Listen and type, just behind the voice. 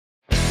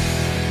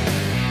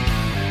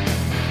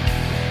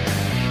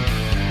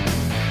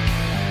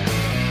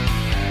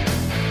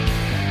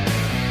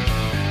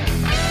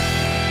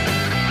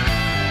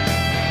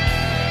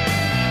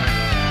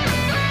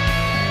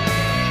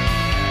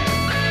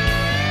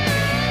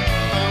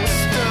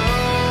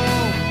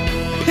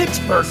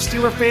Pittsburgh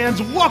Steeler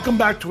fans, welcome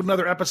back to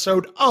another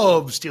episode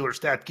of Steeler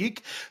Stat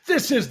Geek.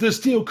 This is the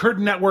Steel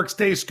Curtain Network's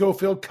Dave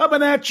Schofield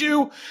coming at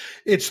you.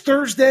 It's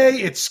Thursday.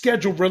 It's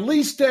scheduled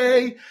release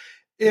day.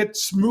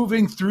 It's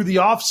moving through the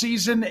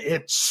offseason.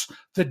 It's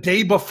the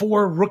day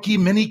before rookie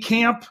mini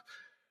camp.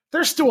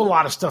 There's still a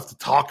lot of stuff to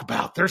talk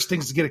about. There's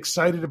things to get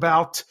excited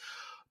about.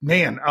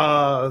 Man,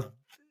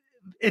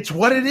 it's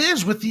what it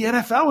is with the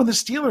NFL and the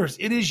Steelers.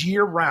 It is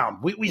year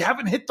round. We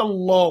haven't hit the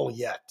lull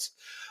yet.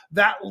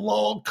 That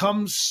lull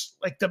comes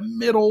like the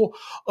middle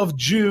of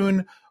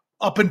June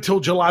up until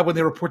July when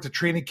they report to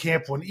training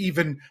camp, when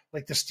even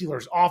like the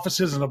Steelers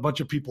offices and a bunch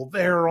of people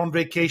there are on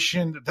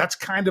vacation. That's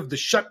kind of the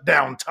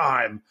shutdown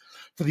time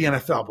for the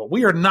NFL, but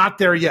we are not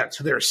there yet.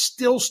 So there's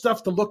still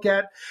stuff to look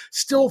at,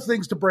 still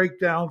things to break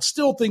down,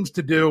 still things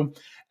to do,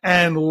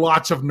 and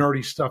lots of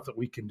nerdy stuff that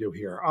we can do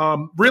here.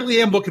 Really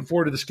am looking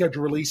forward to the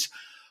schedule release.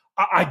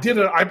 I did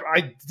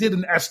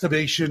an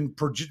estimation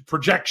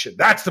projection.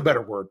 That's the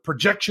better word.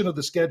 Prediction of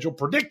the schedule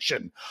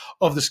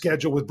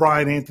with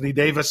Brian Anthony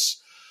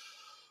Davis.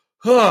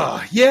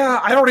 Yeah,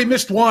 I already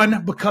missed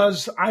one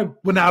because I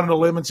went out on a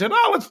limb and said,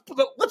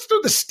 let's do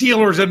the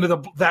Steelers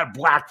into that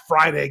Black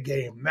Friday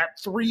game, that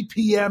 3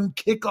 p.m.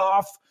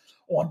 kickoff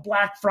on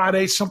Black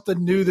Friday,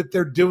 something new that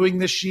they're doing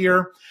this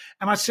year.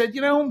 And I said,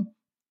 the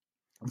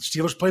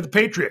Steelers play the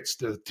Patriots,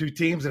 the two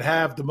teams that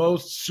have the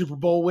most Super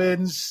Bowl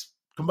wins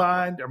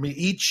combined.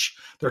 Each.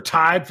 They're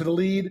tied for the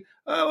lead.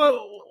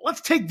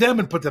 Let's take them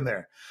and put them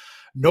there.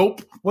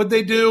 Nope. What'd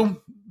they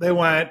do? They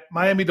went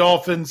Miami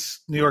Dolphins,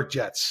 New York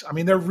Jets.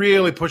 They're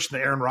really pushing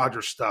the Aaron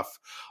Rodgers stuff.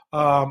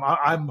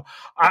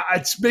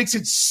 It makes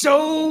it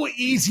so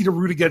easy to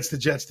root against the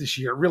Jets this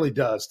year. It really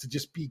does, to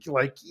just be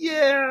like,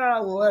 yeah,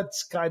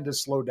 let's kind of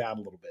slow down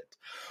a little bit.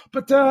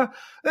 But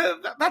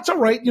that's all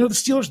right. The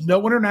Steelers,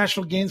 no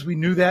international games. We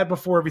knew that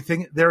before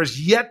everything. There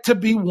is yet to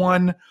be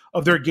one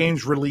of their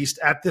games released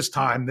at this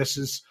time. This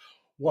is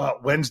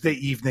Wednesday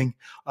evening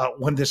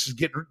when this is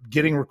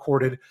getting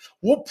recorded.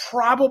 We'll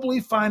probably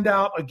find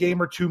out a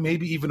game or two,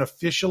 maybe even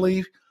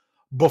officially,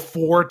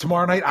 before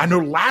tomorrow night. I know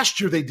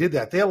last year they did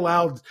that. They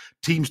allowed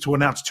teams to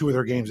announce two of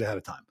their games ahead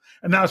of time.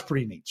 And that was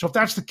pretty neat. So if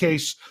that's the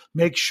case,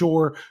 make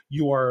sure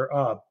you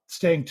are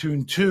staying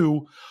tuned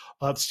to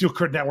the Steel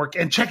Curtain Network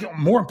and checking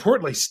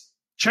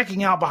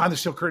out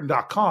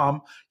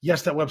behindthesteelcurtain.com.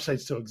 Yes, that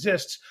website still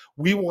exists.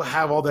 We will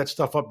have all that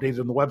stuff updated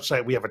on the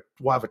website.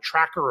 We'll have a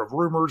tracker of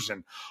rumors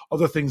and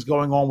other things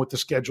going on with the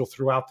schedule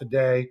throughout the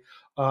day.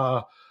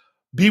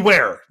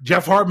 Beware.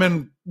 Jeff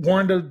Hartman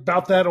warned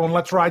about that on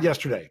Let's Ride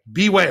yesterday.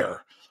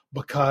 Beware,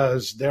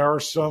 because there are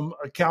some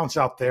accounts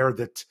out there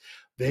that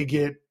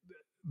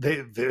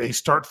they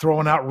start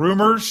throwing out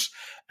rumors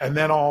and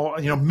then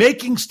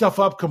making stuff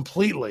up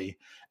completely,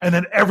 and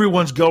then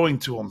everyone's going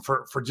to them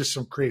for just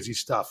some crazy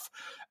stuff.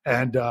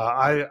 And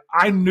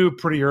I knew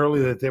pretty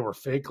early that they were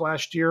fake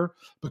last year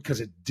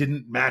because it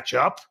didn't match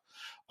up.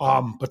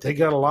 But they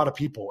got a lot of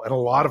people and a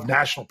lot of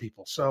national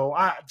people. So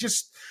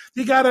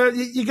you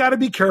gotta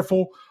be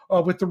careful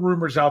with the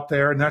rumors out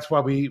there, and that's why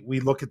we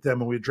look at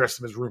them and we address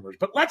them as rumors.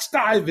 But let's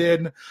dive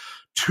in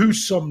to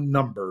some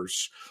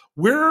numbers.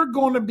 We're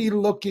going to be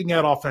looking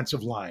at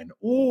offensive line.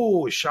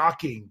 Ooh,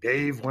 shocking!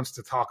 Dave wants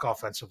to talk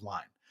offensive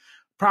line.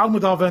 Problem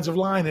with offensive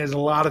line is a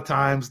lot of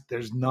times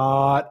there's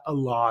not a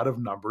lot of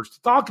numbers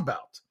to talk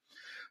about.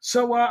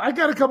 So I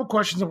got a couple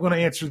questions I'm going to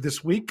answer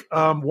this week.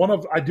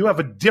 I do have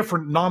a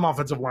different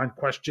non-offensive line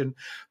question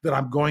that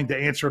I'm going to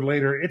answer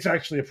later. It's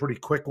actually a pretty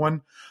quick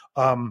one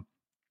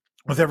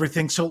with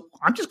everything. So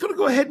I'm just going to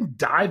go ahead and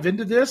dive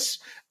into this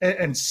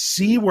and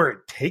see where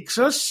it takes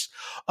us.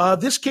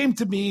 This came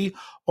to me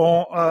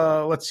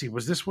on, let's see,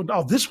 was this one?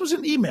 Oh, this was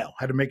an email.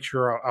 I had to make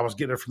sure I was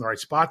getting it from the right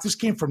spot. This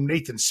came from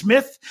Nathan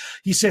Smith.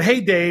 He said, "Hey,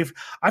 Dave,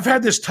 I've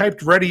had this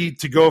typed ready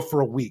to go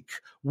for a week,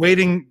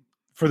 waiting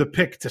for the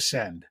pick to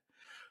send.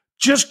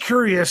 Just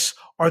curious,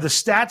 are the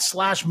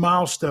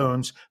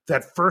stats/milestones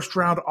that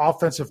first-round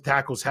offensive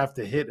tackles have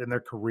to hit in their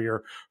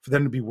career for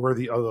them to be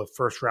worthy of a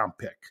first-round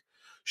pick?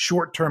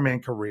 Short-term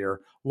and career.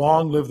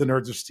 Long live the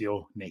Nerds of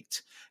Steel,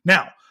 Nate."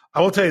 Now, I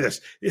will tell you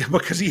this,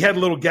 because he had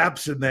little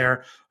gaps in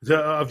there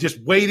of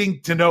just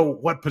waiting to know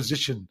what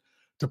position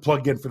to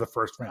plug in for the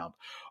first round.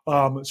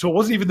 So it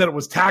wasn't even that it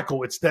was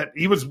tackle. It's that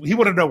he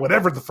wanted to know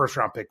whatever the first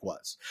round pick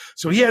was.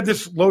 So he had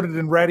this loaded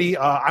and ready.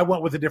 I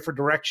went with a different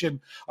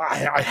direction.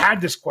 I had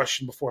this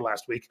question before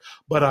last week,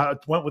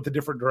 but went with a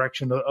different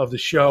direction of the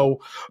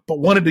show, but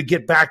wanted to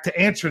get back to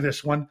answer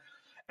this one.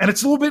 And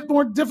it's a little bit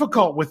more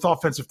difficult with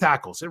offensive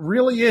tackles. It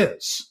really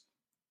is.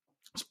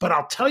 But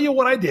I'll tell you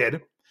what I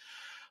did.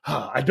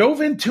 I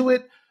dove into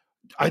it.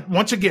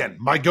 Once again,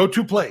 my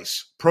go-to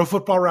place, Pro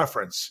Football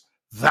Reference.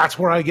 That's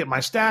where I get my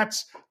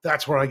stats.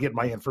 That's where I get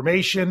my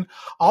information.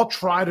 I'll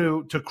try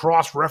to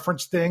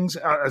cross-reference things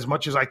as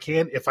much as I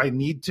can if I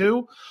need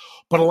to.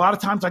 But a lot of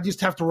times I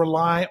just have to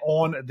rely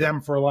on them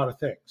for a lot of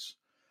things.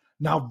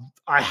 Now,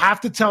 I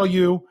have to tell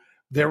you,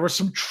 there was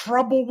some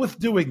trouble with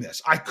doing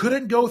this. I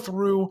couldn't go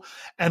through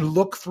and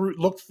look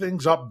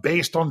things up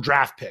based on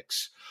draft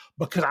picks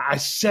because I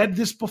said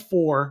this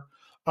before.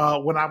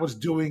 when I was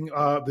doing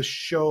the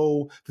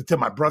show that then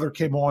my brother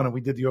came on and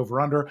we did the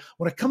over-under.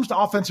 When it comes to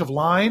offensive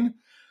line,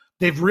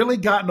 they've really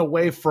gotten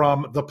away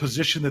from the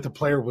position that the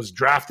player was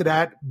drafted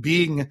at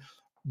being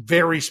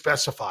very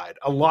specified.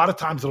 A lot of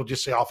times it'll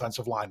just say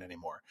offensive line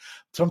anymore.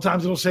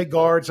 Sometimes it'll say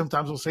guard.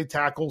 Sometimes it'll say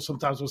tackle.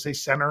 Sometimes it'll say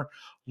center.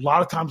 A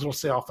lot of times it'll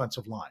say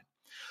offensive line.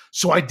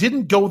 So I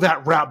didn't go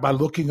that route by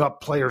looking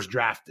up players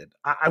drafted.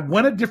 I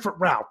went a different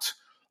route,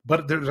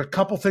 but there's a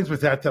couple things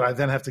with that I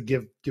then have to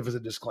give as a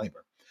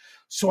disclaimer.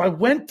 So I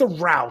went the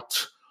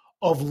route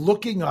of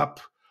looking up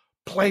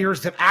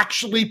players that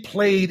actually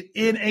played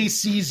in a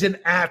season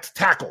at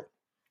tackle.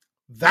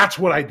 That's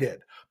what I did,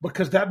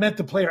 because that meant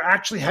the player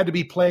actually had to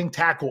be playing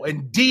tackle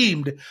and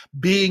deemed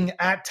being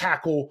at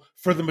tackle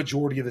for the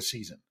majority of the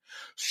season.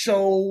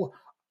 So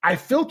I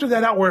filtered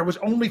that out where it was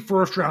only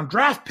first-round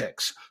draft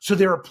picks. So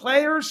there are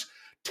players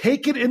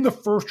taken in the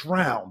first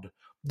round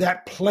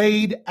that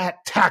played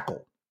at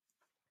tackle.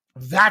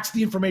 That's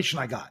the information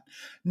I got.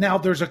 Now,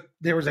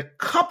 there was a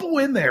couple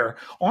in there.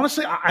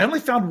 Honestly, I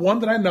only found one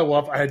that I know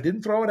of. I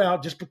didn't throw it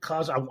out just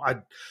because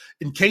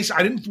in case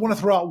I didn't want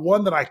to throw out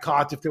one that I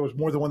caught if there was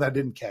more than one that I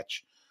didn't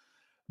catch.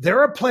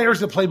 There are players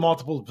that play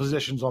multiple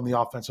positions on the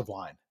offensive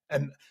line.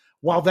 And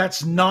while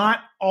that's not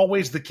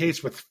always the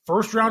case with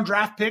first-round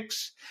draft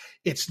picks,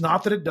 it's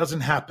not that it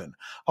doesn't happen.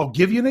 I'll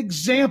give you an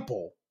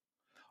example,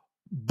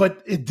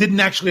 but it didn't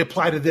actually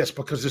apply to this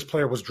because this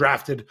player was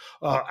drafted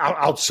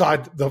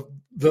outside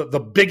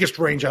the biggest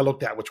range I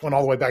looked at, which went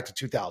all the way back to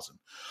 2000.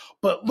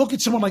 But look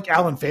at someone like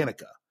Alan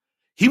Faneca.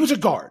 He was a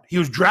guard. He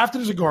was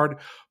drafted as a guard,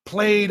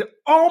 played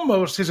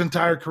almost his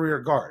entire career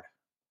at guard.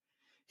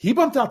 He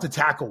bumped out to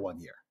tackle one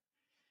year.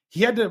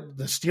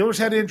 The Steelers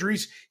had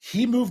injuries.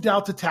 He moved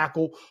out to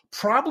tackle,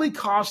 probably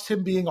cost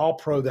him being all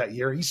pro that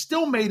year. He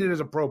still made it as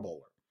a Pro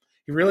Bowler.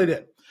 He really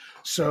did.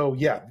 So,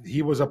 yeah,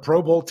 he was a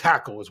Pro Bowl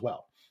tackle as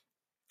well.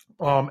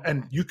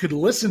 And you could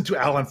listen to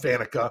Alan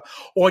Faneca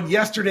on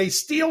yesterday's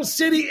Steel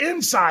City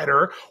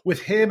Insider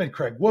with him and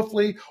Craig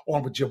Wolfley,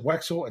 on with Jim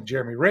Wexell and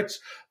Jeremy Ritz,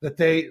 that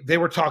they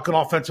were talking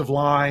offensive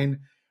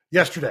line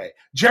yesterday.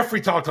 Jeffrey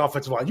talked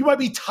offensive line. You might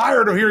be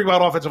tired of hearing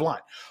about offensive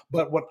line,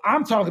 but what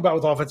I'm talking about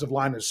with offensive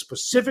line is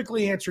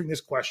specifically answering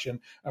this question,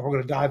 and we're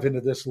going to dive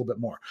into this a little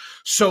bit more.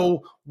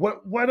 So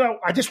what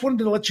I just wanted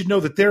to let you know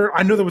that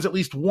I know there was at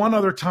least one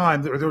other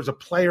time that there was a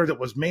player that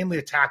was mainly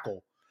a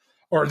tackle,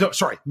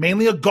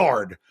 mainly a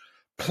guard,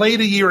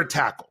 played a year at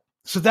tackle.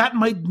 So that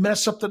might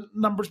mess up the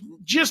numbers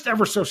just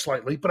ever so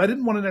slightly, but I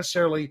didn't want to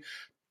necessarily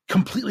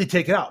completely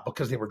take it out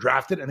because they were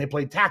drafted and they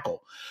played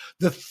tackle.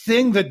 The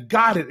thing that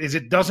got it is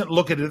it doesn't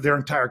look at their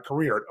entire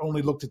career. It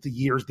only looked at the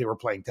years they were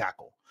playing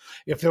tackle.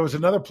 If there was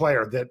another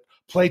player that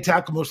played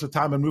tackle most of the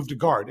time and moved to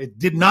guard, it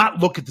did not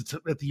look at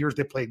the years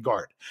they played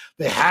guard.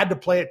 They had to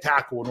play at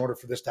tackle in order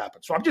for this to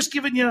happen. So I'm just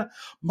giving you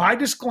my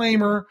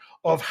disclaimer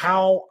of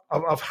how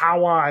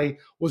I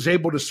was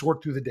able to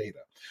sort through the data.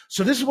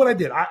 So this is what I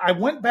did. I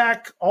went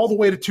back all the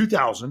way to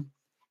 2000,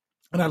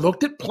 and I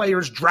looked at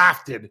players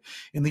drafted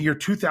in the year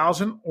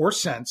 2000 or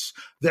since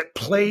that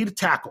played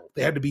tackle.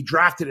 They had to be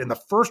drafted in the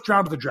first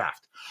round of the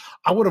draft.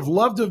 I would have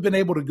loved to have been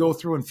able to go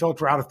through and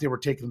filter out if they were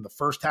taken in the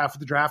first half of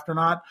the draft or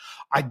not.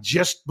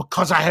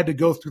 Because I had to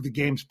go through the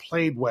games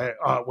played way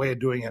of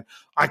doing it,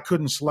 I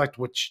couldn't select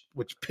which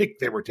pick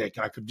they were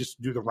taking. I could just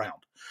do the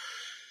round.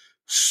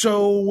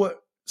 So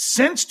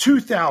since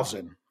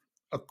 2000,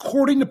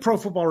 according to Pro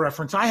Football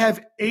Reference, I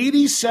have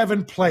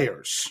 87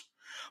 players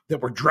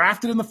that were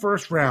drafted in the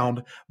first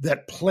round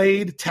that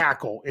played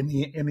tackle in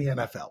the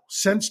NFL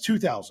since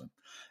 2000.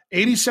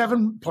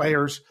 87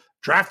 players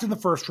drafted in the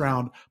first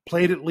round,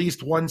 played at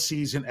least one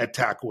season at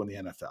tackle in the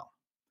NFL.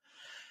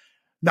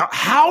 Now,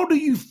 how do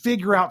you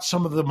figure out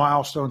some of the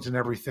milestones and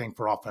everything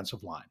for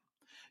offensive line?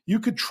 You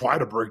could try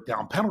to break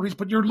down penalties,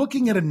 but you're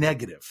looking at a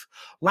negative.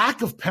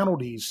 Lack of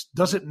penalties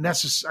doesn't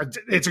necessarily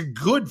 – it's a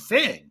good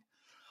thing,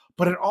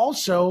 but it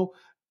also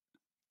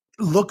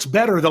looks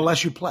better the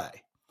less you play.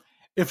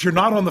 If you're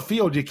not on the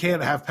field, you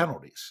can't have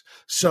penalties.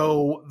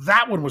 So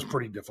that one was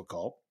pretty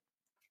difficult.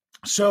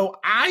 So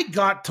I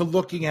got to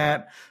looking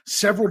at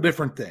several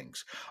different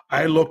things.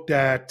 I looked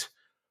at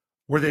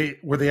were they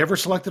ever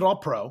selected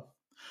All-Pro?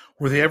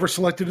 Were they ever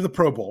selected to the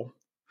Pro Bowl?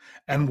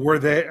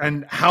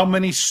 And how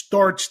many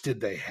starts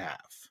did they have?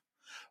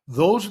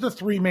 Those are the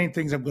three main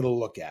things I'm going to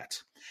look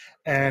at.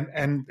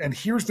 And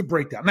here's the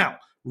breakdown. Now,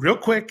 real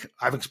quick,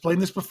 I've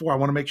explained this before. I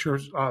want to make sure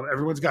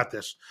everyone's got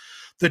this.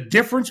 The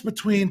difference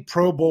between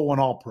Pro Bowl and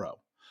All-Pro.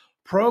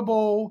 Pro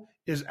Bowl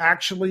is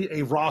actually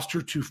a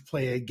roster to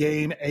play a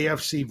game,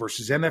 AFC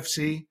versus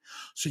NFC.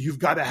 So you've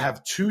got to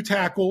have two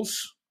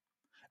tackles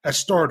as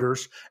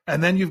starters,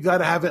 and then you've got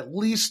to have at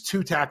least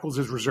two tackles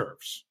as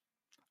reserves.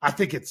 I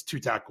think it's two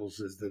tackles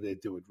is that they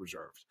do it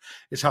reserves.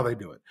 Is how they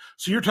do it.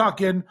 So you're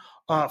talking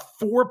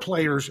 4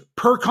 players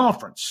per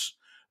conference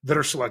that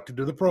are selected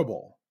to the Pro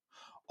Bowl.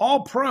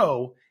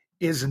 All-Pro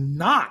is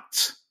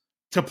not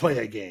to play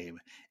a game.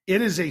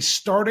 It is a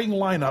starting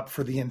lineup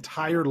for the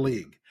entire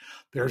league.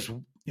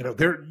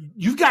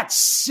 You've got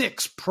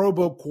 6 Pro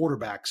Bowl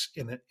quarterbacks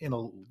in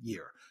a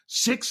year.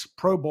 6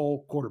 Pro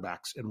Bowl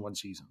quarterbacks in one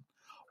season.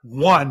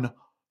 1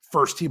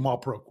 first-team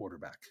All-Pro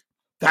quarterback.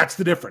 That's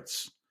the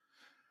difference.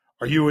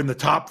 Are you in the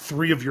top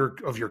 3 of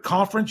your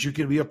conference? You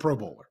can be a Pro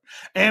Bowler.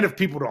 And if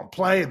people don't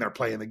play and they're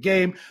playing the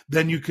game,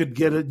 then you could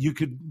get it. You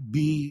could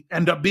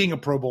end up being a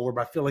Pro Bowler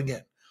by filling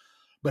in.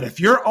 But if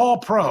you're all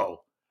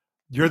pro,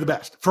 you're the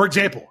best. For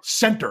example,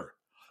 center,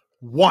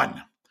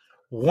 one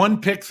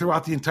pick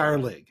throughout the entire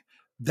league.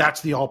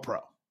 That's the all pro.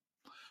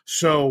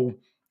 So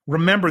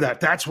remember that.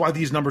 That's why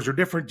these numbers are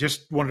different.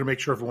 Just wanted to make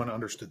sure everyone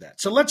understood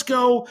that. So let's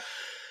go.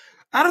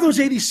 Out of those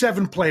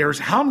 87 players,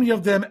 how many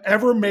of them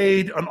ever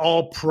made an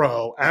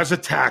all-pro as a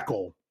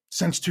tackle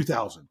since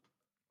 2000?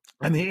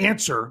 And the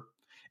answer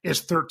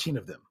is 13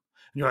 of them.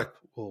 And you're like,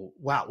 well,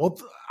 wow. Well,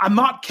 I'm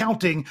not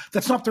counting.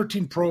 That's not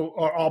 13 pro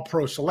or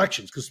all-pro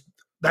selections because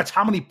that's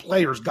how many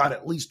players got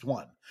at least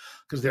one.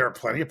 Because there are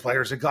plenty of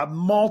players that got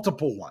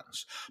multiple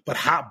ones.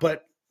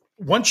 But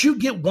once you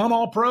get one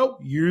all-pro,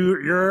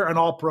 you're an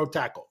all-pro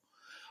tackle.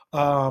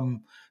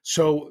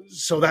 So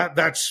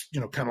that's,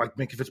 kind of like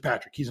Minkah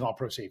Fitzpatrick. He's an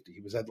all-pro safety.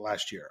 He was at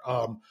last year.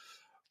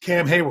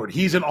 Cam Hayward,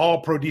 he's an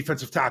all-pro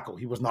defensive tackle.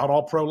 He was not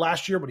all-pro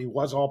last year, but he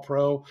was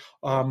all-pro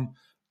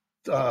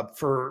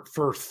for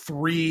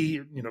 3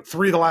 of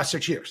the last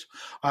 6 years.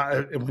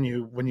 And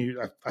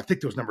I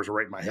think those numbers are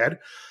right in my head.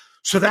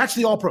 So that's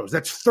the all-pros.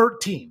 That's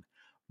 13.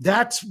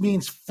 That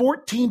means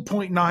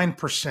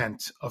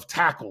 14.9% of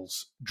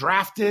tackles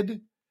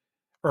drafted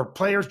or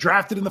players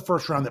drafted in the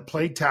first round that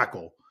played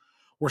tackle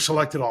were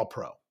selected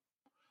all-pro.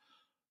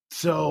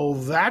 So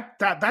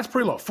that's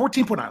pretty low,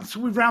 14.9. So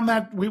we round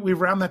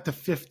that to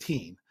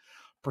 15%.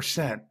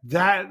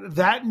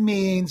 That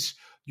means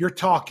you're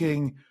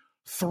talking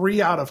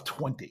 3 out of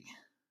 20.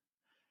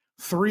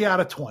 3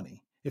 out of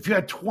 20. If you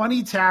had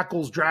 20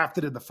 tackles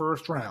drafted in the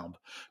first round,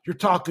 you're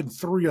talking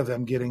 3 of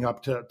them getting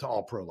up to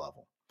all-pro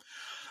level.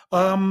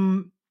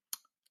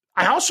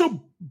 I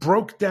also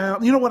broke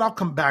down, you know what, I'll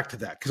come back to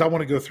that because I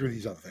want to go through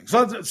these other things.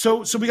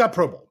 So we got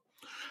Pro Bowl.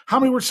 How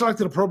many were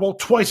selected at Pro Bowl?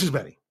 Twice as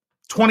many,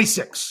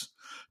 26.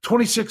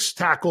 26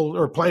 tackle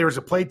or players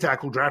that played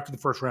tackle drafted the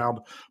first round,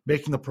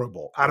 making the Pro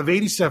Bowl. Out of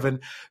 87,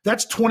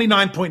 that's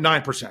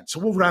 29.9%. So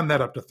we'll round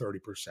that up to 30%.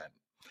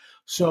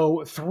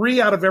 So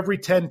 3 out of every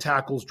 10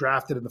 tackles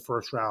drafted in the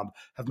first round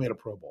have made a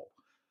Pro Bowl.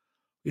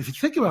 If you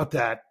think about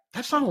that,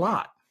 that's not a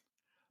lot.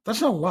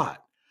 That's not a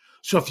lot.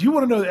 So if you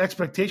want to know the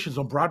expectations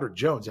on Broderick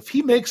Jones, if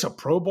he makes a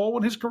Pro Bowl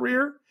in his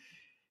career,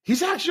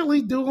 he's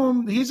actually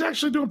doing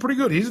pretty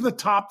good. He's in the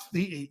top.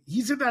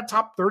 He's in that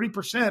top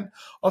 30%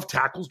 of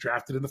tackles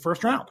drafted in the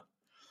first round.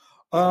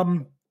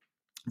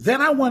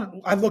 Then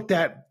I looked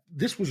at,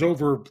 this was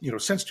over,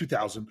 since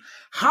 2000,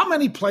 how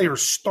many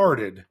players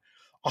started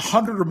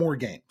 100 or more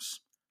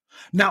games.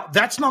 Now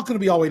that's not going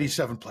to be all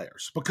 87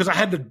 players because I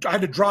had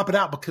to drop it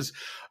out because,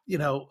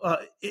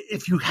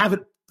 if you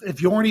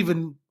aren't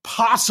even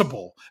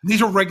possible, and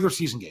these are regular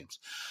season games.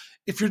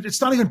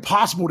 It's not even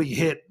possible to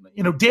hit,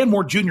 Dan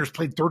Moore Jr. has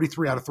played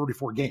 33 out of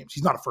 34 games.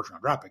 He's not a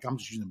first-round draft pick. I'm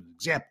just using him as an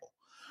example.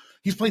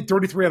 He's played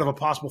 33 out of a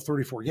possible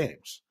 34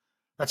 games.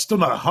 That's still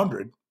not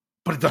 100,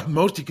 but the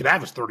most he could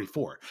have is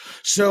 34.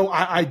 So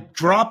I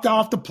dropped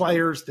off the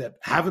players that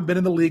haven't been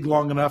in the league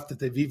long enough that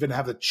they've even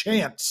have a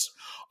chance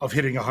of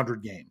hitting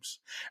 100 games.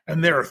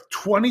 And there are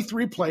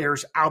 23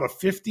 players out of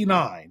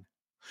 59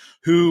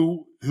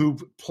 who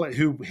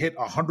hit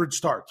 100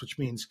 starts, which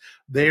means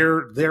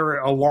they're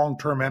a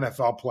long-term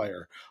NFL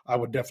player. I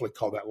would definitely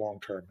call that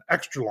long-term,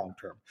 extra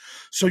long-term.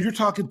 So you're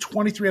talking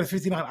 23 out of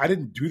 59. I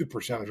didn't do the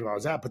percentage when I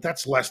was at, but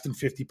that's less than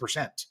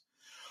 50%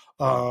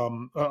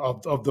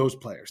 of those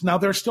players. Now,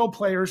 there's still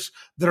players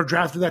that are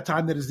drafted that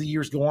time that as the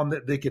years go on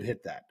that they could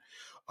hit that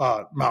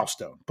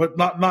milestone, but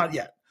not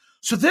yet.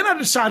 So then I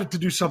decided to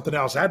do something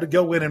else. I had to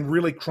go in and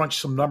really crunch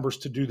some numbers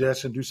to do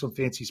this and do some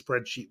fancy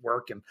spreadsheet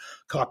work and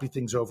copy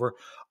things over.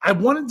 I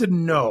wanted to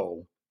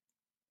know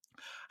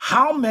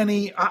how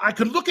many – I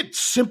could look at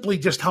simply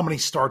just how many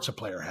starts a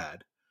player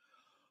had.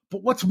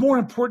 But what's more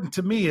important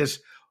to me is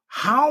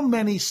how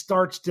many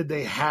starts did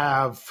they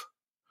have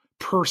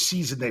per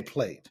season they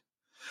played?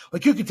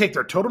 Like you could take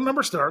their total number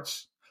of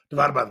starts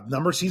divided by the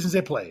number of seasons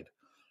they played.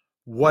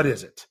 What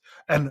is it?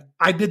 And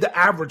I did the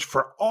average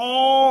for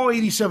all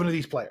 87 of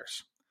these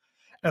players.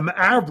 And the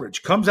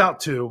average comes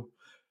out to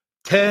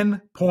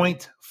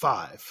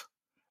 10.5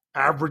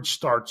 average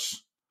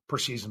starts per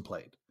season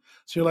played.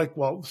 So you're like,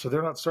 well, so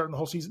they're not starting the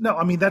whole season? No,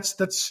 I mean,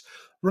 that's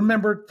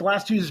remember, the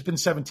last 2 years has been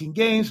 17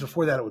 games.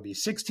 Before that, it would be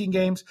 16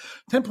 games.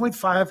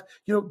 10.5,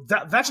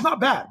 that's not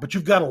bad. But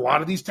you've got a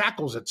lot of these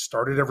tackles that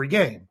started every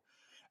game.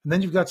 And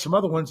then you've got some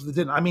other ones that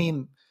didn't. I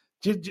mean,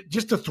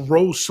 just to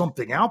throw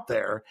something out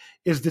there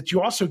is that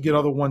you also get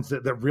other ones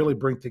that really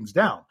bring things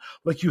down.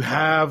 Like you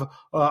have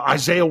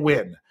Isaiah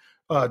Wynn,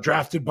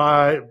 drafted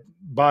by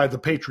the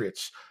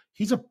Patriots.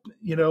 He's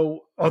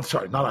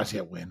sorry, not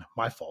Isaiah Wynn,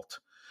 my fault.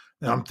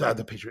 No, I'm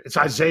the Patriots. It's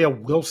Isaiah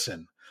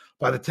Wilson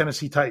by the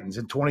Tennessee Titans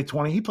in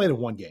 2020. He played in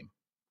one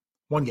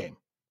game.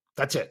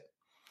 That's it.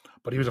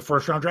 But he was a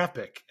first-round draft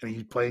pick, and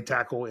he played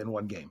tackle in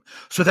one game.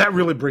 So that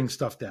really brings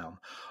stuff down.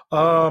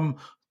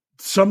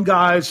 some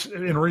guys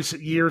in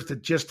recent years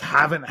that just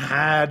haven't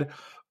had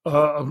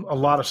a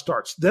lot of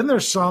starts. Then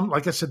there's some,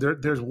 like I said,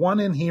 there's one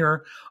in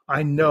here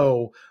I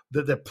know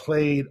that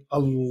played a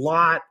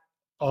lot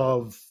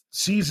of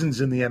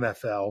seasons in the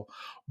NFL,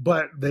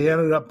 but they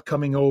ended up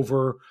coming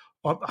over.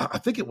 I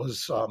think it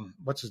was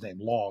what's his name,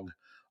 Long.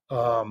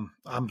 I'm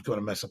going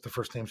to mess up the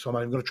first name, so I'm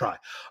not even going to try.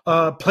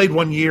 Played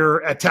 1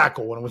 year at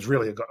tackle when it was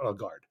really a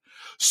guard.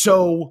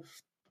 So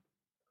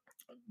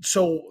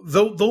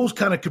those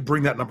kind of could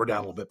bring that number down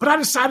a little bit. But I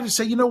decided to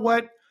say, you know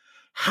what?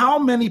 How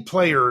many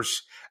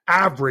players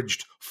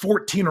averaged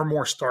 14 or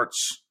more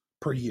starts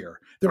per year?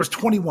 There was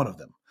 21 of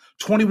them,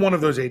 21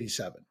 of those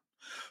 87.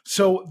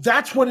 So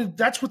that's what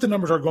the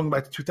numbers are going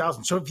back to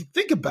 2000. So if you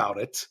think about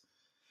it,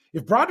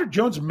 if Broderick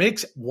Jones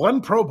makes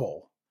one Pro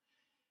Bowl,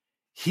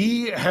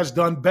 he has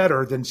done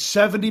better than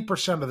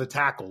 70% of the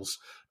tackles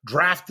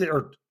drafted,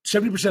 or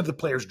 70% of the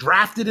players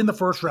drafted in the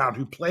first round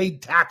who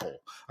played tackle.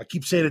 I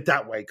keep saying it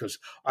that way because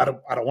I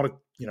don't want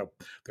to,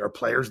 there are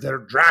players that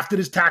are drafted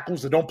as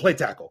tackles that don't play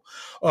tackle.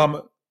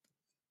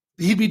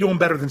 He'd be doing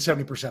better than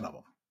 70% of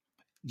them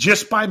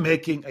just by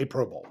making a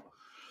Pro Bowl.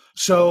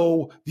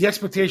 So the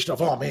expectation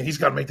of, oh man, he's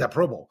got to make that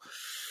Pro Bowl.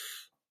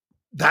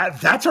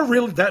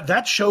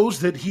 That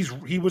shows that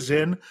he was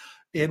in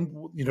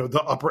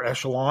the upper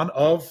echelon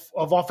of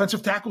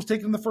offensive tackles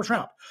taken in the first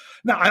round.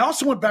 Now, I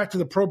also went back to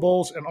the Pro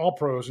Bowls and All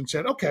Pros and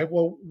said, okay,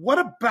 well, what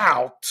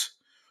about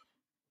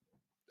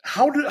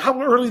how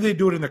early they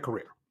do it in their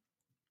career?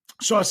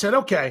 So I said,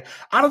 okay,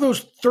 out of those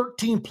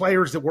 13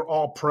 players that were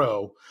All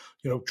Pro,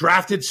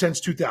 drafted since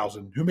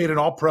 2000, who made an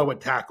All Pro at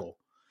tackle,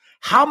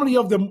 how many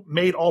of them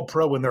made All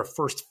Pro in their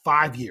first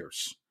 5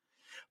 years?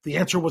 The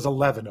answer was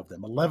 11 of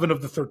them, 11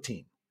 of the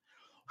 13.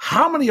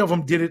 How many of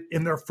them did it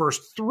in their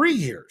first 3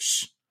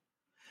 years?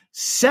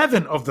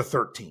 7 of the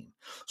 13.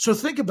 So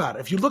think about it.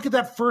 If you look at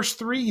that first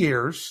 3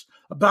 years,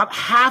 about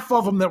half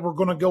of them that were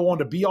going to go on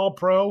to be All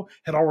Pro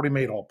had already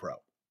made All Pro.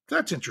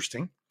 That's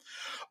interesting.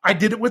 I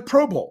did it with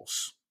Pro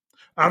Bowls.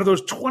 Out of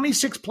those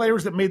 26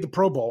 players that made the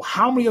Pro Bowl,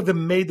 how many of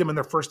them made them in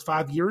their first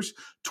 5 years?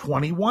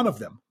 21 of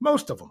them.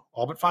 Most of them,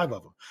 all but 5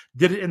 of them,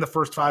 did it in the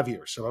first 5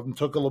 years. Some of them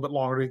took a little bit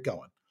longer to get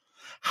going.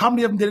 How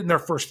many of them did it in their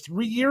first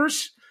 3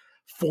 years?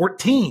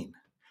 14.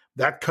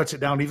 That cuts it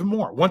down even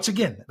more. Once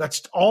again,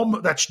 that's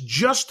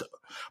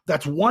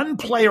one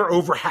player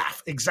over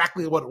half,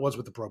 exactly what it was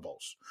with the Pro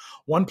Bowls.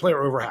 One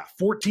player over half,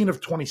 14 of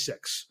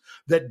 26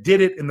 that did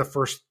it in the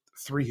first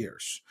 3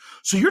 years.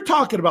 So you're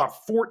talking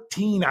about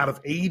 14 out of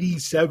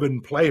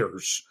 87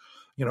 players.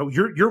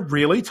 You're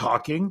really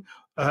talking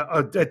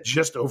at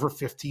just over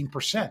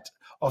 15%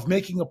 of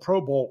making a Pro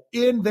Bowl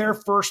in their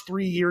first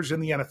 3 years in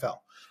the NFL.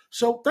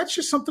 So that's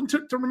just something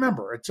to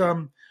remember. It's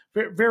very,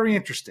 very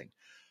interesting.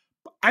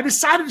 I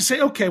decided to say,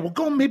 okay,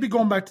 well, maybe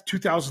going back to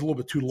 2000 is a little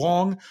bit too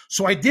long.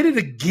 So I did it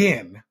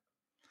again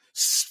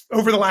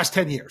over the last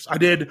 10 years. I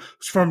did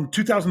from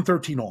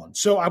 2013 on.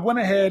 So I went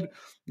ahead,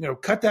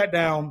 cut that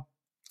down.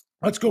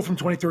 Let's go from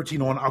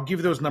 2013 on. I'll give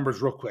you those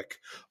numbers real quick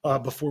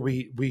before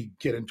we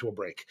get into a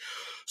break.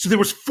 So there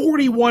was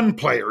 41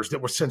 players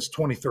that were since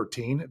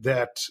 2013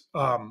 that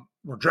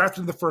were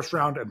drafted in the first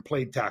round and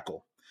played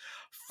tackle.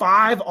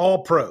 5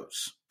 All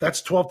Pros.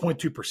 That's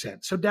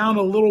 12.2%. So down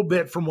a little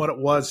bit from what it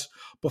was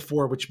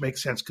before, which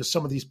makes sense because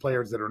some of these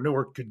players that are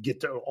newer could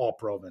get to All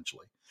Pro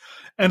eventually.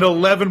 And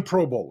 11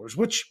 Pro Bowlers,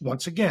 which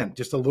once again,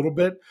 just a little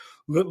bit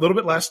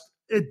less,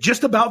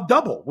 just about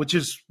double, which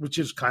is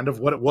kind of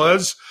what it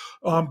was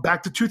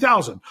back to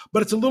 2000.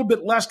 But it's a little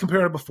bit less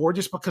compared to before,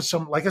 just because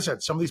like I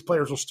said, some of these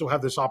players will still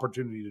have this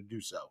opportunity to do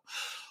so.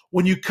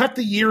 When you cut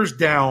the years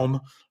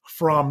down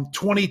from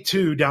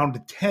 22 down to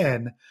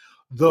 10,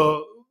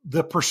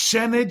 the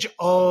percentage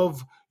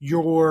of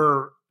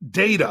your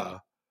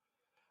data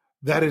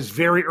that is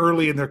very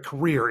early in their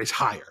career is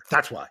higher.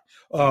 That's why.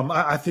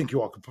 I think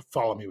you all could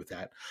follow me with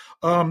that.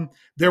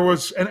 There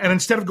was, and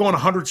instead of going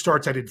 100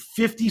 starts, I did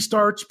 50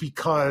 starts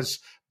because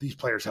these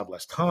players have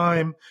less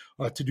time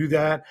to do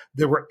that.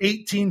 There were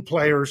 18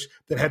 players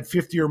that had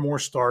 50 or more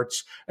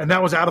starts, and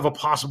that was out of a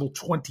possible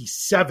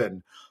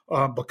 27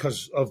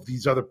 because of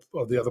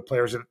the other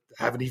players that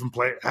haven't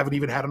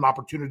even had an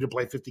opportunity to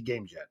play 50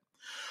 games yet.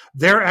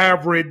 Their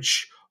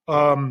average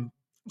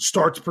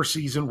starts per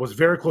season was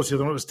very close to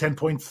the one. It was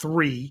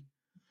 10.3,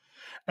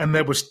 and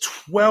there was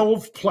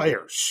 12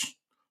 players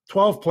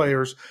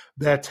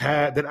that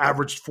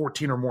averaged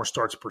 14 or more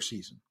starts per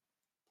season.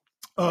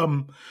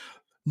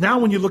 Now,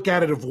 when you look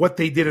at it of what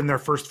they did in their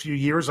first few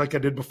years, like I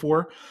did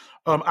before,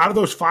 out of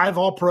those 5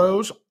 All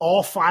Pros,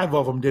 all 5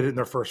 of them did it in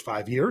their first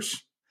 5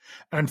 years,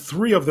 and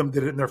 3 of them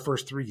did it in their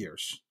first 3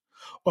 years.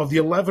 Of the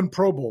 11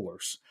 Pro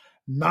Bowlers,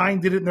 9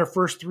 did it in their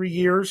first 3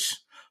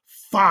 years.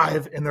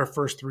 5 in their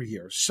first 3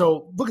 years.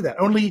 So look at that.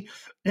 Only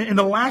in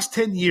the last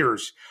 10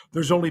 years,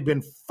 there's only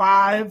been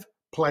 5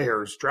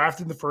 players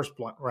drafted in the first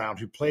round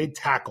who played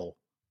tackle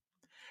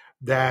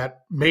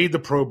that made the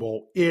Pro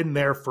Bowl in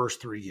their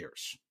first 3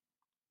 years.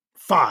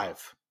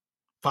 5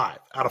 out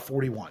of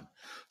 41.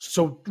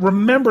 So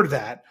remember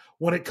that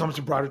when it comes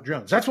to Broderick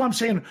Jones. That's why I'm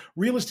saying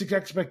realistic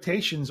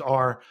expectations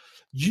are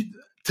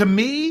to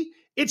me,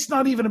 it's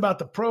not even about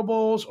the Pro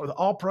Bowls or the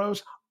All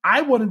Pros.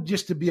 I wanted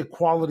just to be a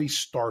quality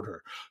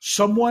starter,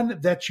 someone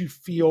that you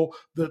feel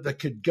that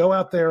could go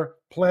out there,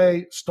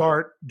 play,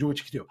 start, do what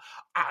you can do.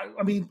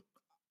 I mean,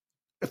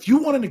 if you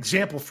want an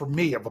example for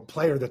me of a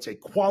player that's a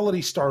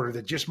quality starter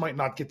that just might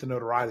not get the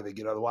notoriety they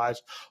get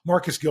otherwise,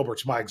 Marcus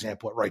Gilbert's my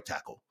example at right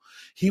tackle.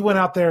 He went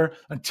out there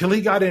until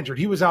he got injured.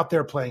 He was out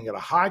there playing at a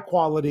high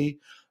quality,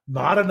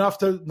 not enough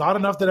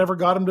that ever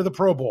got him to the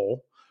Pro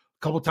Bowl.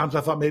 A couple of times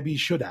I thought maybe he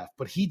should have,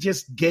 but he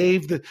just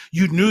gave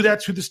you knew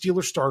that's who the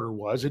Steelers starter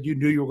was, and you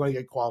knew you were going to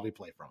get quality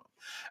play from him.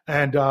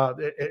 And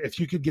if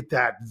you could get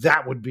that,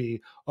 that would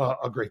be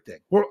a great thing.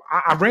 Well,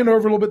 I ran over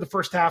a little bit the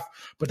first half,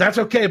 but that's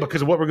okay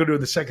because of what we're going to do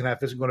in the second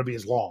half isn't going to be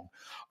as long.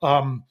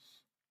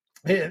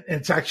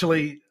 It's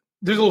actually,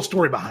 there's a little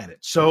story behind it.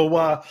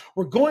 So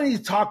we're going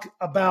to talk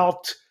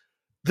about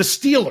the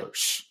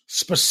Steelers,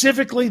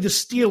 specifically the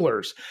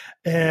Steelers,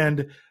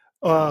 and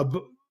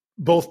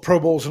both Pro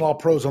Bowls and All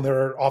Pros on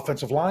their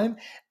offensive line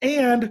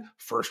and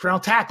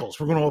first-round tackles.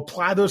 We're going to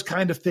apply those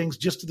kind of things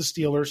just to the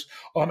Steelers.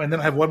 And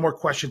then I have one more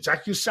question. It's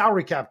actually a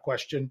salary cap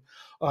question.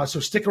 So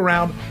stick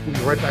around. We'll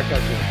be right back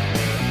after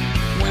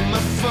this. When my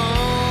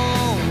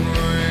phone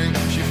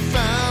rings, you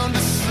found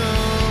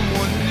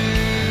someone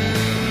new.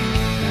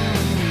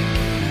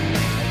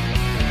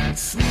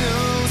 It's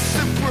no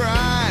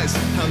surprise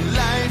how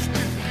life could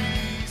be.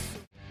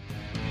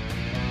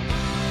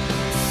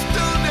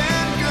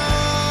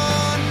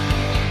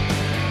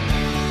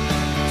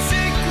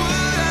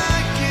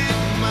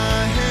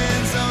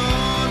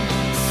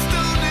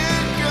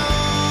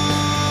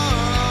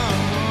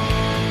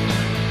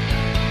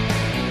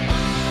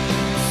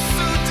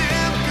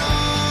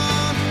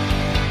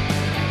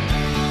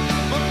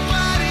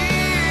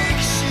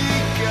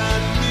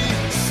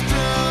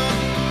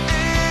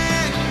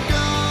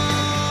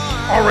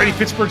 Alrighty,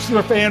 Pittsburgh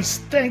Steelers fans,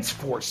 thanks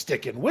for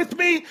sticking with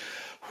me.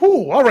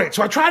 All right,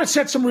 so I try to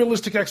set some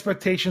realistic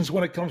expectations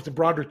when it comes to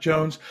Broderick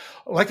Jones.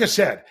 Like I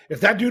said, if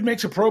that dude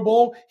makes a Pro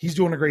Bowl, he's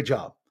doing a great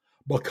job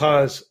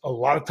because a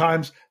lot of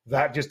times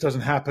that just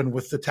doesn't happen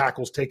with the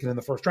tackles taken in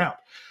the first round.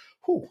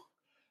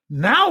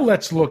 Now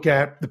let's look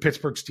at the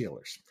Pittsburgh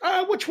Steelers.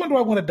 Which one do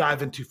I want to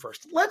dive into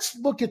first? Let's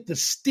look at the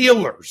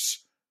Steelers'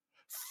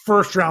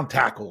 first-round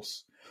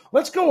tackles.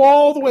 Let's go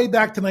all the way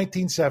back to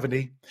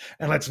 1970,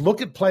 and let's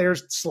look at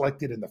players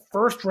selected in the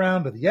first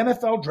round of the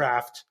NFL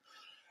draft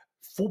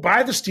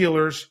by the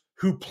Steelers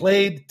who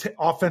played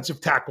offensive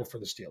tackle for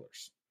the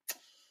Steelers.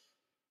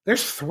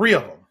 There's 3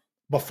 of them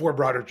before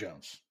Broderick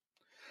Jones.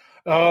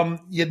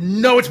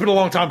 It's been a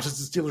long time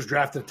since the Steelers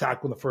drafted a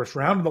tackle in the first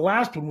round, and the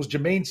last one was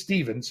Jermaine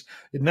Stevens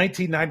in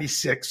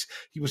 1996.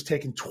 He was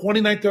taken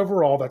 29th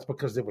overall. That's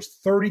because there was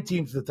 30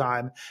 teams at the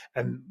time,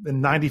 and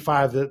in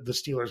 95, the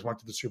Steelers went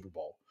to the Super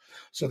Bowl.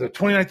 So the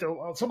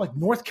 29th, something like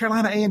North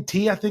Carolina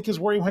A&T, I think is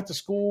where he went to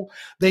school.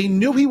 They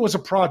knew he was a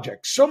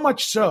project, so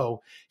much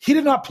so he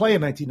did not play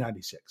in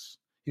 1996.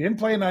 He didn't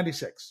play in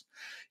 96.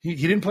 He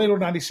didn't play until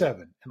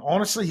 97. And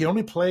honestly, he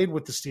only played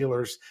with the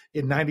Steelers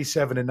in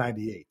 97 and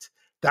 98.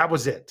 That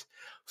was it.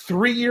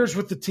 3 years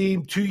with the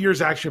team, 2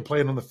 years actually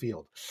playing on the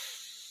field.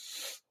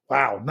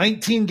 Wow,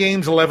 19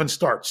 games, 11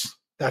 starts.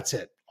 That's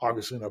it.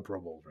 Obviously no Pro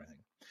Bowls or anything.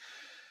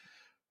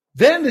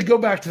 Then to go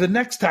back to the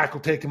next tackle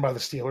taken by the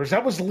Steelers,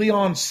 that was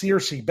Leon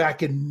Searcy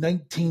back in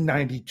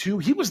 1992.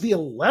 He was the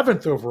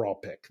 11th overall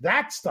pick.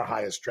 That's the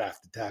highest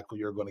drafted tackle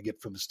you're going to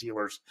get from the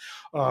Steelers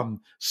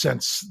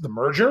since the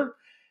merger.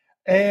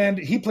 And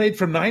he played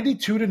from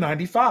 92 to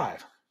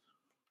 95.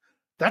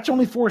 That's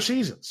only 4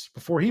 seasons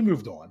before he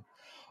moved on.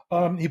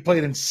 He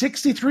played in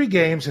 63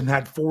 games and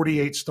had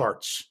 48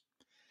 starts.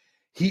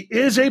 He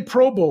is a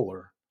Pro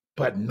Bowler,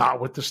 but not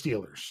with the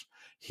Steelers.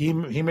 He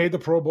made the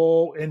Pro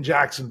Bowl in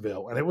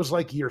Jacksonville, and it was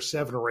like year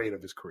 7 or 8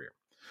 of his career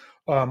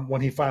when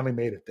he finally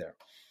made it there.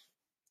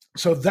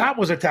 So that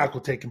was a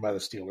tackle taken by the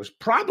Steelers.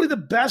 Probably the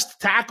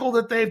best tackle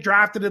that they've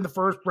drafted in the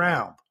first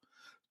round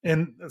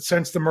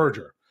since the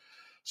merger.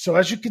 So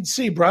as you can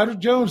see, Broderick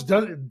Jones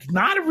does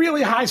not a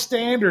really high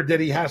standard that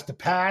he has to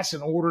pass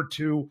in order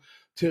to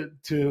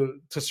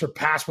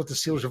surpass what the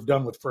Steelers have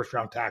done with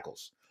first-round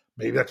tackles.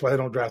 Maybe that's why they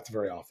don't draft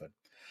very often.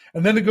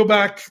 And then to go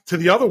back to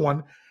the other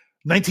one,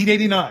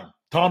 1989.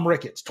 Tom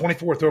Ricketts,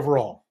 24th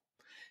overall.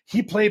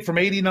 He played from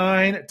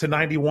 89 to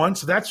 91,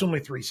 so that's only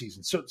 3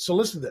 seasons. So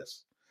listen to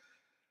this.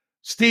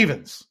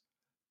 Stevens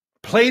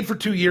played for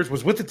 2 years,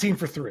 was with the team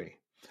for 3.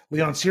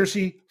 Leon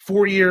Searcy,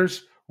 4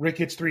 years.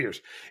 Ricketts, 3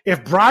 years.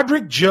 If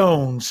Broderick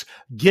Jones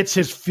gets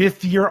his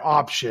 5th-year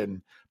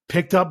option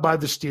picked up by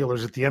the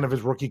Steelers at the end of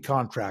his rookie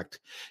contract,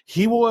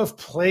 he will have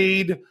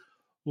played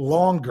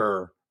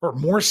longer or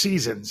more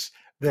seasons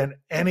than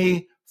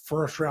any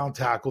first-round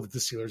tackle that the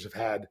Steelers have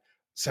had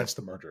since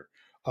the merger.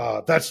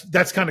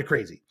 That's kind of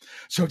crazy.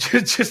 So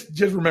just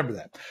remember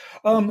that.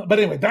 But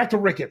anyway, back to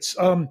Ricketts.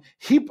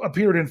 He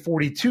appeared in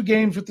 42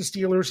 games with the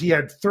Steelers. He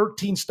had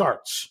 13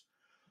 starts.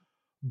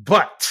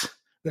 But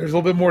there's a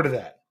little bit more to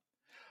that.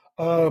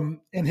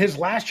 In his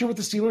last year with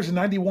the Steelers in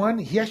 91,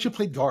 he actually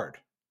played guard.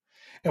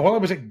 And while I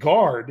was at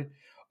guard,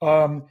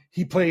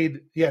 He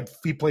played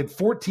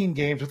 14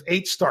 games with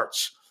 8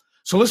 starts.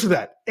 So listen to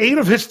that. 8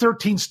 of his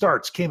 13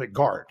 starts came at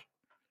guard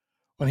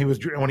when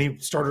he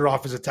started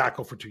off as a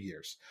tackle for 2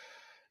 years.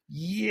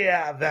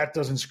 Yeah, that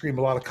doesn't scream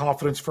a lot of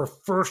confidence for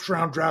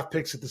first-round draft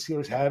picks that the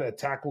Steelers had at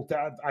tackle.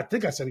 I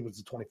think I said he was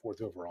the 24th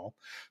overall.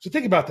 So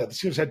think about that. The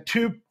Steelers had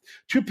two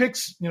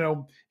picks,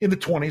 in the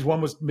 20s.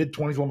 One was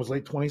mid-20s, one was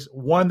late 20s.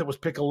 One that was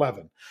pick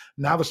 11.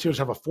 Now the Steelers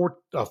have a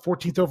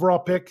 14th overall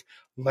pick.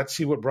 Let's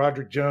see what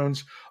Broderick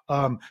Jones,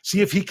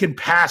 see if he can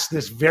pass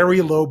this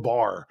very low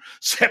bar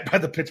set by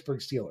the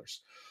Pittsburgh Steelers.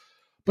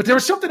 But there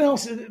was something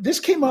else. This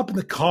came up in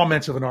the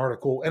comments of an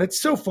article, and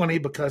it's so funny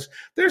because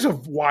there's a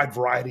wide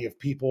variety of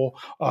people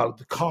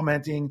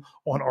commenting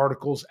on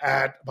articles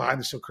at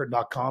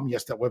BehindTheStillCurtain.com.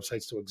 Yes, that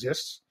website still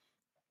exists.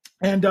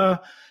 And,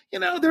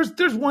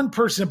 there's one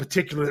person in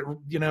particular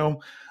that,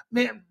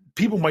 man,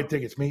 people might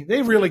think it's me.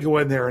 They really go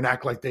in there and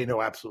act like they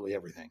know absolutely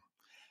everything.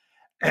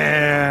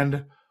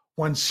 And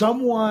when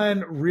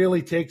someone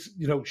really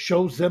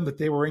shows them that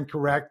they were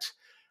incorrect,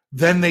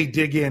 then they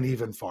dig in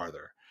even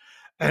farther.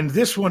 And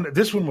this one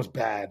was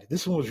bad.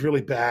 This one was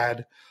really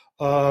bad.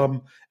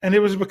 And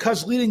it was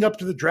because leading up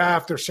to the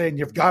draft, they're saying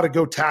you've got to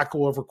go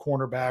tackle over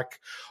cornerback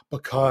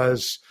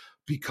because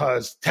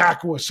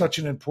tackle is such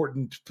an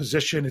important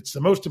position. It's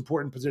the most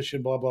important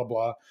position, blah, blah,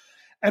 blah.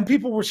 And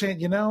people were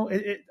saying,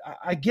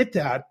 I get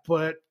that,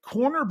 but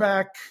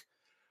cornerback,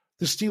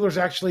 the Steelers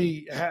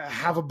actually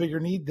have a bigger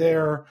need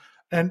there.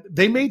 And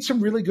they made some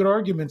really good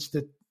arguments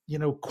that,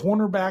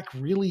 cornerback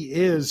really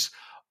is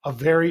a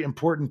very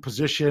important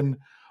position.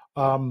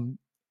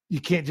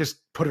 You can't just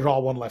put it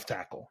all on left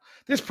tackle.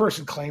 This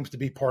person claims to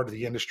be part of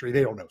the industry.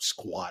 They don't know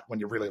squat when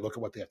you really look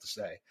at what they have to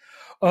say.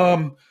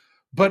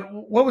 But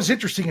what was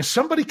interesting is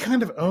somebody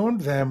kind of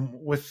owned them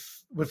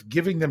with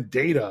giving them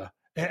data,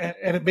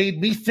 and it made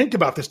me think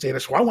about this data.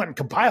 So I went and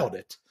compiled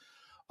it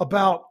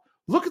about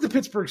look at the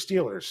Pittsburgh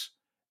Steelers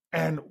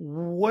and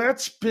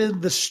what's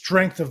been the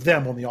strength of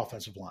them on the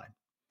offensive line.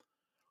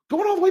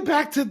 Going all the way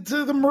back to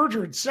the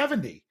merger in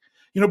 70.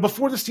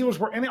 Before the Steelers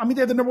were they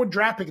had the number 1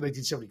 draft pick in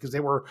 1970 because they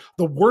were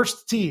the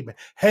worst team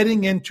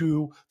heading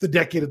into the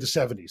decade of the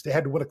 70s. They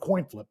had to win a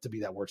coin flip to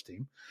be that worst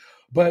team.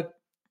 But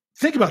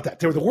think about that.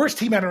 They were the worst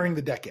team entering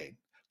the decade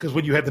because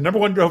when you had the number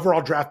 1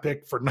 overall draft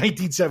pick for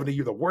 1970,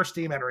 you're the worst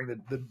team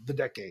entering the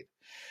decade.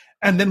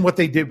 And then what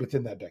they did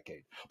within that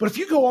decade. But if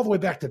you go all the way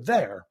back to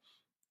there,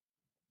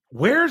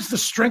 where's the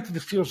strength of the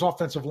Steelers'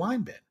 offensive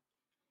line been?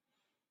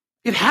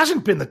 It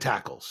hasn't been the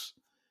tackles.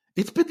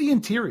 It's been the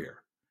interior.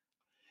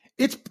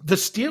 It's the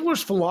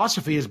Steelers'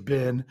 philosophy has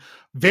been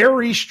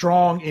very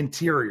strong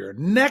interior,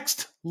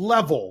 next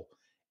level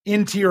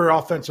interior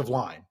offensive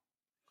line,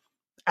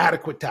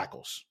 adequate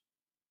tackles.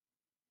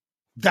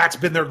 That's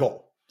been their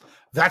goal.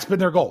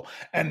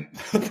 And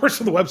the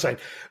person on the website,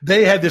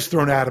 they had this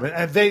thrown at them,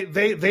 and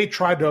they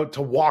tried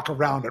to walk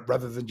around it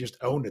rather than just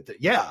own it.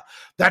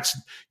 That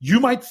you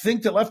might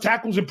think that left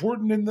tackle is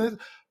important in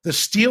the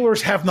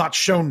Steelers have not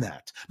shown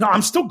that. Now,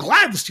 I'm still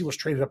glad the Steelers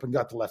traded up and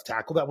got the left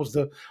tackle. That was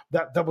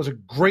that was a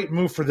great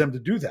move for them to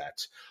do that.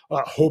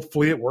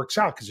 Hopefully it works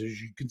out because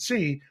as you can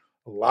see,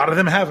 a lot of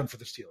them haven't for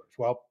the Steelers.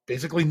 Well,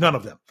 basically none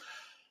of them.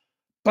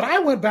 But I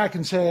went back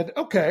and said,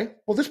 okay,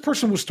 well, this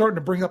person was starting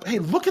to bring up, hey,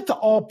 look at the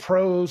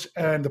All-Pros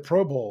and the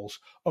Pro Bowls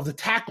of the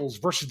tackles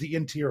versus the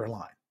interior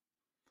line.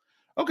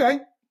 Okay.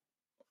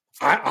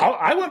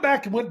 I went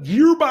back and went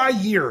year by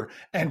year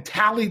and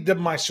tallied them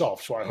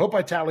myself. So I hope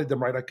I tallied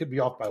them right. I could be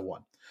off by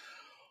 1.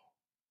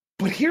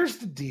 But here's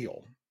the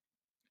deal.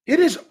 It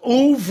is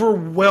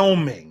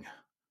overwhelming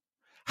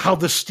how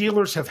the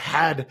Steelers have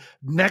had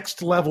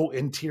next level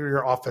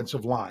interior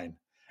offensive line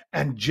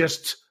and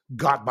just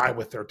got by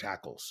with their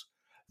tackles.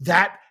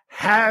 That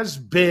has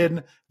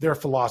been their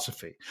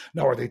philosophy.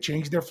 Now, are they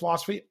changing their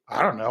philosophy?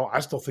 I don't know.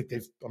 I still think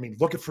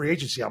look at free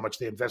agency, how much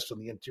they invest in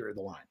the interior of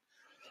the line.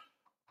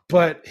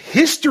 But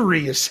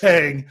history is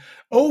saying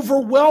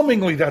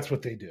overwhelmingly that's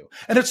what they do.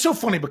 And it's so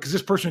funny because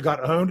this person who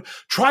got owned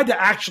tried to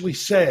actually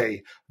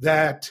say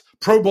that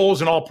Pro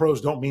Bowls and All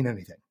Pros don't mean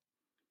anything.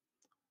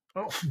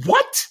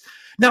 What?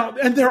 Now,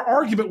 and their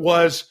argument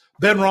was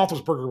Ben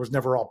Roethlisberger was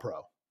never All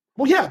Pro.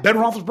 Well, yeah, Ben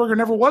Roethlisberger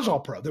never was All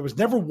Pro. There was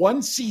never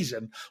one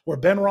season where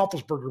Ben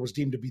Roethlisberger was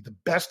deemed to be the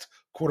best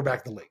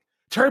quarterback in the league.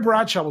 Terry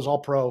Bradshaw was All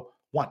Pro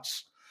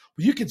once.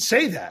 Well, you could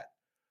say that.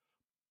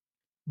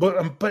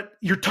 But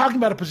you're talking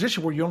about a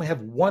position where you only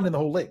have one in the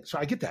whole league. So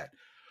I get that.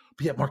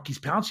 But yet Marquise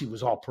Pouncey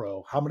was All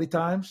Pro how many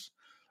times?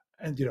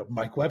 And,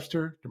 Mike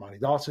Webster, Dermontti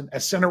Dawson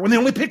as center when they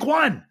only pick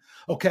one.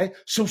 Okay.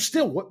 So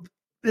still,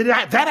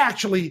 that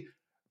actually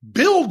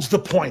builds the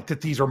point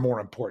that these are more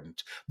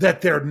important,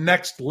 that they're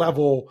next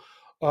level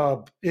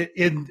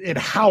in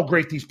how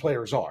great these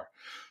players are.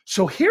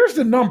 So here's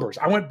the numbers.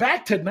 I went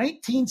back to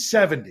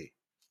 1970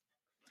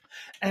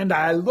 and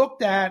I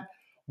looked at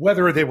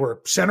whether they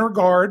were center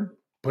guard,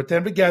 put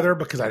them together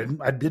because I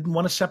didn't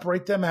want to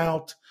separate them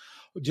out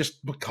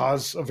just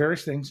because of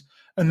various things.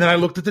 And then I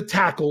looked at the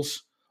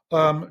tackles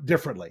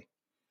differently.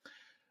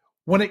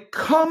 When it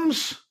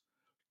comes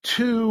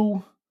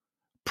to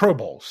Pro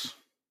Bowls,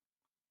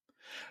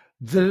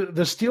 The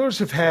Steelers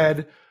have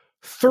had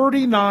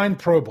 39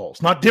 Pro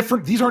Bowls. Not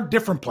different. These aren't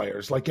different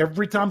players. Like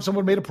every time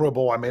someone made a Pro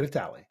Bowl, I made a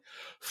tally.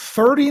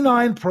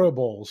 39 Pro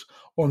Bowls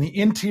on the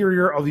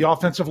interior of the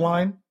offensive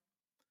line,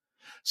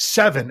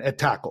 7 at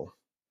tackle.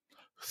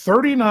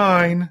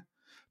 39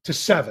 to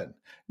 7.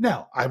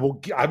 Now, I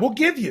will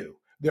give you,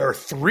 there are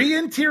 3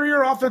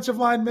 interior offensive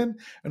linemen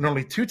and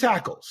only 2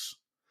 tackles.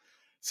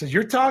 So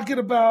you're talking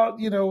about,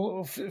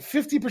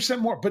 50%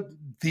 more, but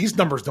these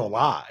numbers don't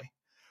lie.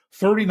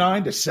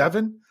 39 to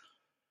 7.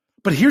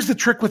 But here's the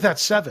trick with that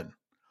 7.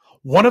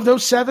 One of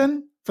those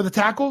 7 for the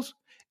tackles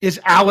is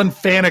Alan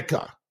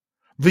Faneca,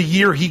 the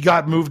year he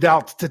got moved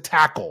out to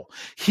tackle.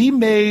 He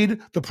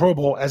made the Pro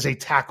Bowl as a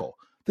tackle.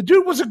 The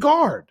dude was a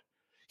guard.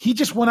 He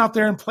just went out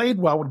there and played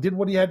well and did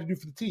what he had to do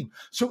for the team.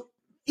 So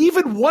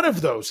even one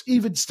of those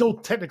even still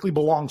technically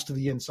belongs to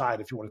the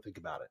inside if you want to think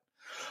about it.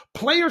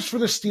 Players for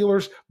the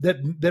Steelers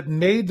that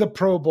made the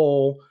Pro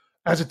Bowl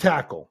as a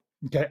tackle.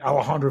 Okay,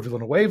 Alejandro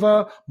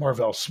Villanueva,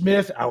 Marvell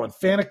Smith, Alan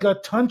Faneca,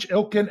 Tunch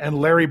Ilkin, and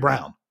Larry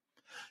Brown.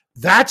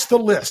 That's the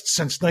list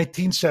since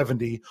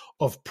 1970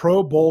 of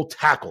Pro Bowl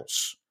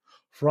tackles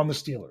from the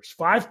Steelers.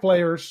 5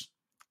 players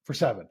for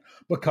 7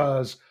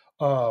 because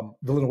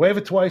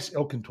Villanueva twice,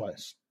 Ilkin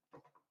twice.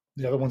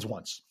 The other ones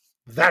once.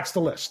 That's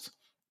the list.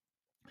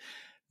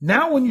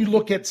 Now when you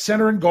look at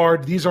center and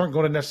guard, these aren't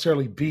going to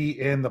necessarily be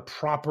in the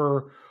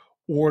proper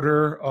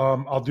order.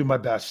 I'll do my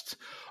best.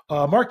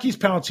 Marquise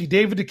Pouncey,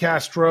 David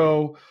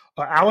DeCastro,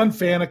 Alan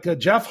Faneca,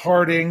 Jeff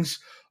Hardings,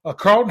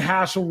 Carlton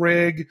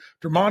Hasselrig,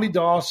 Dermontti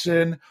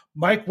Dawson,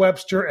 Mike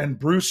Webster, and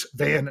Bruce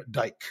Van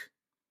Dyke.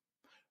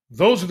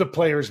 Those are the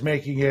players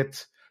making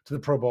it to the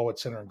Pro Bowl at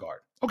center and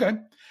guard. Okay,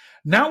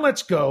 now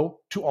let's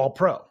go to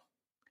All-Pro.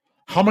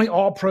 How many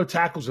All-Pro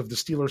tackles have the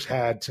Steelers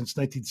had since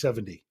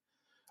 1970?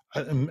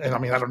 And I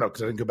mean, I don't know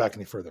because I didn't go back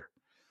any further.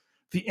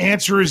 The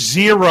answer is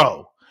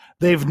 0.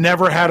 They've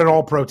never had an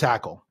All-Pro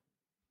tackle.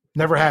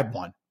 Never had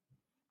one.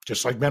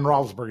 Just like Ben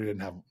Roethlisberger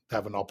didn't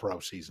have an All-Pro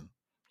season.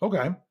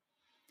 Okay.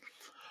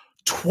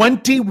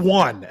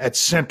 21 at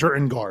center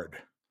and guard.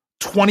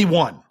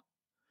 21.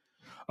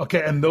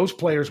 Okay, and those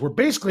players were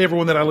basically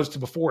everyone that I listed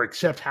before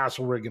except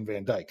Hasselrig and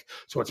Van Dyke.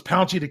 So it's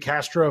Pouncey,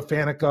 DeCastro,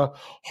 Faneca,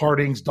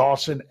 Hardings,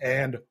 Dawson,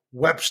 and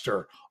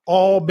Webster.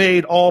 All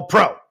made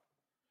All-Pro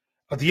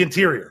at the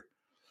interior.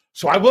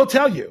 So I will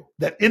tell you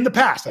that in the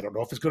past, I don't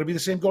know if it's going to be the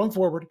same going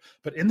forward,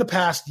 but in the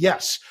past,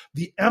 yes,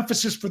 the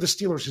emphasis for the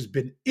Steelers has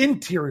been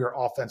interior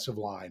offensive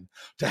line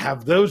to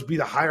have those be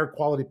the higher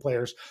quality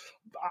players.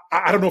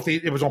 I don't know if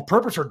it was on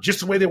purpose or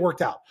just the way they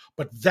worked out,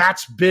 but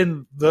that's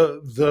been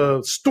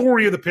the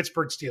story of the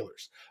Pittsburgh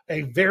Steelers.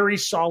 A very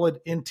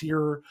solid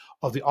interior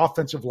of the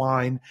offensive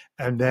line,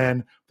 and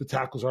then the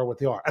tackles are what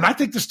they are. And I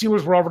think the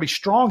Steelers were already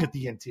strong at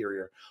the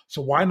interior,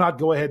 so why not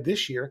go ahead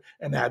this year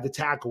and add the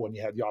tackle when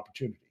you had the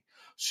opportunity?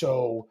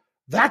 So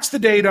that's the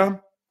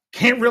data.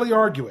 Can't really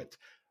argue it.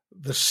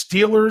 The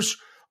Steelers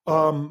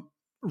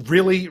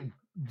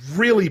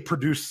really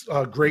produce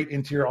great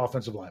interior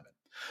offensive linemen.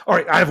 All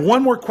right, I have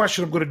one more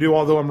question I'm going to do,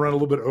 although I'm running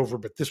a little bit over,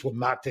 but this will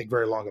not take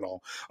very long at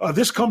all.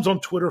 This comes on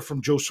Twitter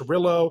from Joe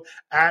Cirillo,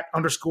 @_Joe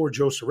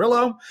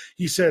Cirillo.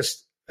 He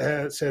says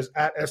at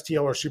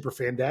STL or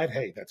Superfan Dad.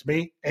 Hey, that's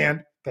me,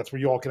 and that's where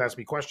you all can ask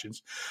me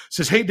questions.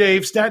 Says, hey,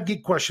 Dave, Stat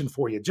Geek question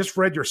for you. Just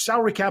read your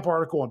salary cap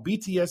article on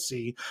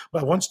BTSC,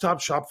 my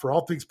one-stop shop for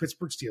all things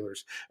Pittsburgh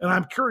Steelers, and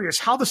I'm curious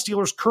how the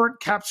Steelers' current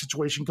cap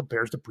situation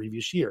compares to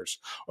previous years.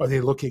 Are they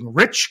looking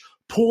rich,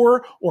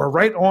 poor, or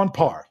right on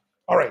par?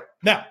 All right,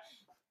 now,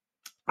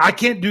 I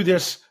can't do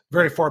this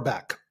very far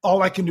back.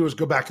 All I can do is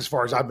go back as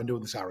far as I've been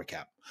doing the salary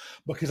cap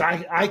because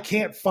I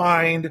can't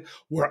find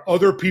where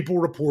other people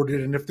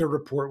reported and if their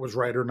report was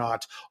right or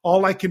not.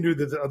 All I can do,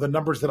 the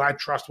numbers that I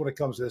trust when it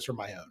comes to this are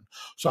my own.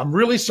 So I'm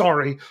really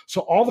sorry.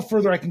 So all the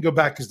further I can go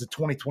back is to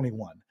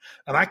 2021.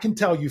 And I can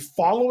tell you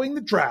following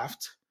the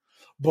draft,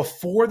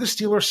 before the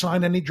Steelers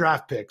signed any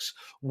draft picks,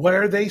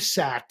 where they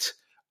sat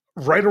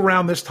right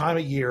around this time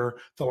of year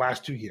the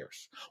last 2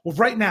 years. Well,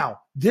 right now,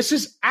 this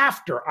is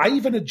after I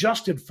even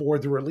adjusted for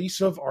the release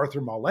of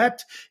Arthur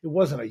Maulet. It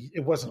wasn't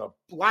a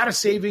lot of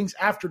savings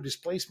after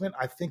displacement.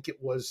 I think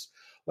it was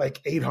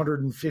like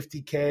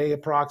 $850K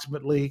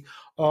approximately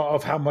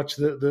of how much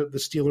the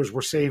Steelers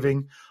were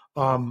saving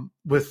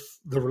with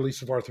the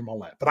release of Arthur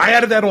Maulet. But I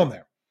added that on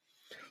there.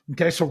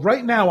 Okay, so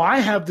right now I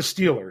have the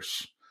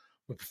Steelers,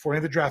 before any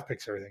of the draft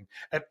picks and everything,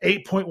 at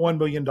 $8.1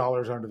 million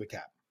under the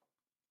cap.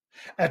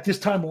 At this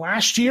time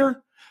last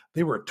year,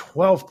 they were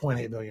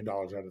 $12.8 million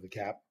out of the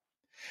cap.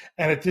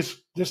 And at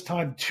this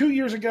time 2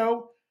 years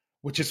ago,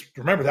 which is,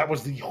 remember, that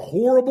was the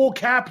horrible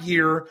cap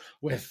year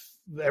with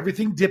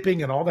everything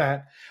dipping and all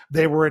that,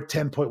 they were at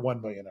 $10.1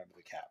 million under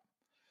the cap.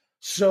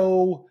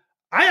 So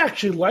I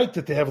actually like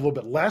that they have a little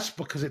bit less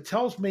because it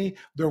tells me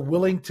they're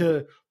willing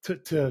to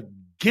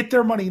get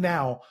their money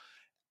now.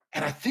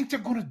 And I think they're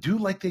going to do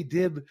like they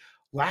did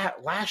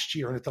last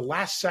year and at the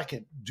last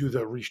second do the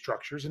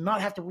restructures and not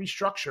have to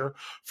restructure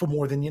for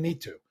more than you need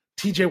to.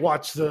 TJ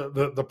Watt's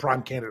the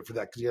prime candidate for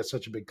that because he has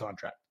such a big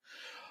contract.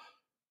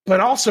 But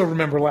also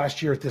remember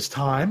last year at this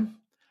time,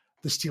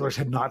 the Steelers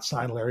had not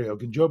signed Larry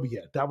Ogunjobi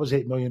yet. That was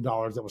 $8 million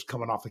that was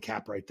coming off the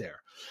cap right there.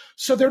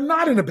 So they're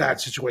not in a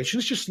bad situation.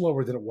 It's just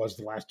lower than it was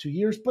the last 2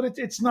 years, but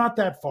it's not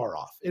that far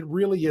off. It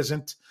really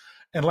isn't.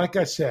 And like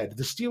I said,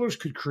 the Steelers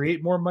could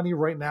create more money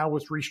right now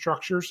with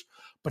restructures,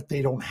 but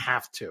they don't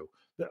have to.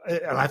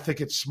 And I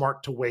think it's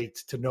smart to wait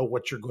to know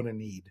what you're going to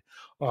need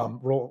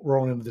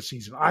rolling into the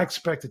season. I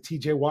expect a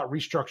TJ Watt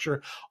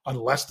restructure,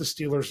 unless the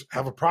Steelers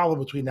have a problem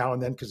between now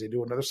and then because they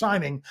do another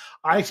signing.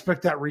 I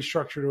expect that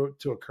restructure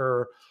to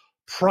occur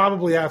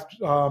probably after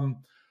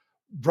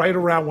right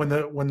around when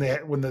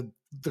the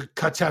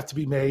cuts have to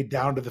be made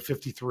down to the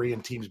 53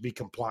 and teams be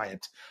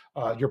compliant.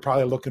 You're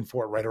probably looking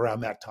for it right around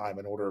that time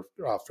in order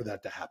for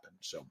that to happen.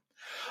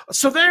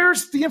 So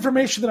there's the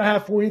information that I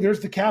have for you. There's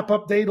the cap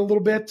update a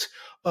little bit,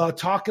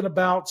 talking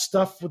about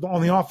stuff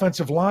on the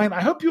offensive line.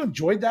 I hope you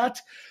enjoyed that.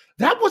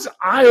 That was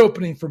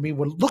eye-opening for me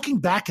when looking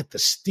back at the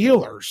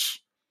Steelers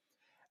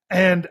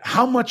and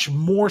how much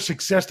more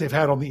success they've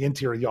had on the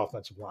interior of the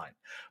offensive line.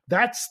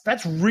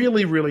 That's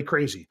really, really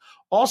crazy.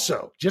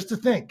 Also, just to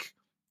think,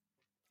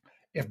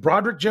 if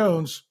Broderick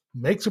Jones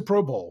makes a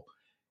Pro Bowl,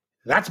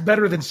 that's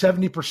better than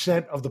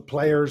 70% of the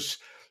players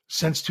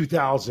since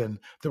 2000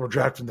 that were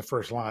drafted in the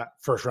first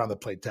round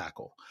that played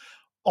tackle.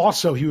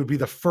 Also, he would be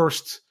the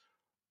first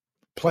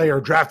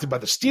player drafted by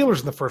the Steelers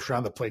in the first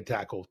round that played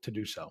tackle to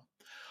do so.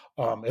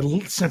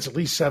 Since at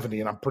least 70,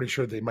 and I'm pretty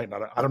sure they might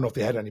not. I don't know if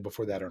they had any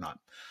before that or not.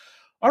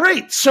 All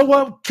right,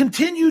 so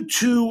continue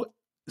to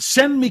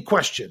send me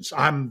questions.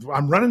 I'm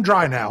running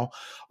dry now.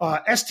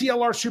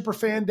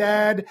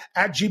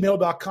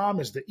 STLRSuperFanDad@gmail.com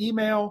is the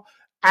email.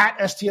 At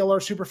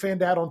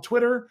STLRSuperFanDad on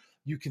Twitter.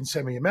 You can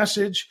send me a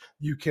message.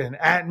 You can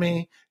 @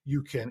 me.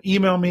 You can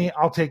email me.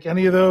 I'll take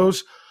any of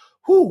those.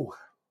 I'm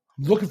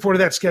looking forward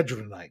to that schedule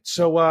tonight.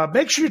 So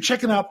make sure you're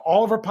checking out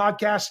all of our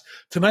podcasts.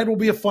 Tonight will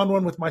be a fun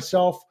one with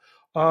myself,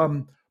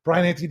 Brian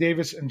Anthony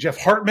Davis, and Jeff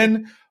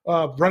Hartman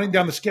running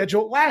down the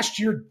schedule. Last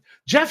year,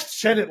 Jeff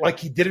said it like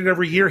he did it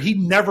every year. He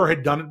never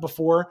had done it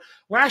before.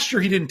 Last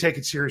year, he didn't take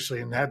it seriously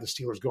and had the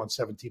Steelers going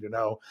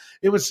 17-0.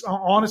 It was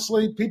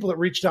honestly, people that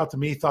reached out to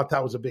me thought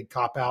that was a big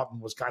cop-out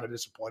and was kind of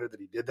disappointed that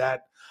he did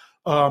that.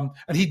 And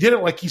he did it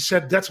like he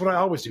said, that's what I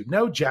always do.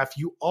 No, Jeff,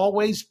 you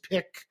always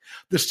pick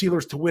the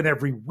Steelers to win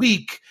every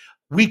week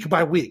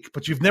by week,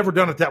 but you've never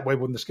done it that way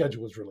when the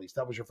schedule was released.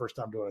 That was your first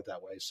time doing it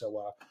that way.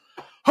 So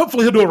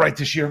hopefully he'll do it right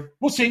this year.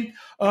 We'll see.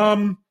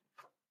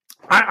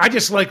 I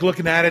just like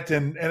looking at it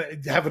and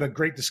having a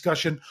great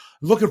discussion.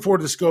 Looking forward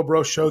to the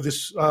Scobro show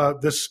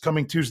this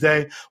coming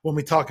Tuesday when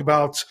we talk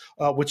about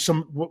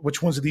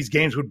which ones of these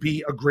games would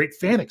be a great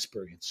fan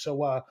experience.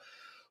 So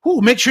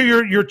make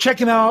sure you're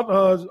checking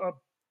out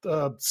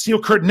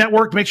Steel Curtain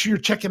Network. Make sure you're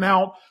checking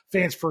out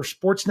Fans First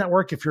Sports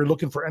Network if you're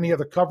looking for any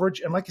other coverage.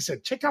 And like I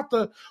said, check out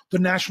the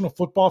National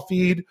Football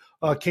feed.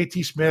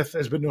 KT Smith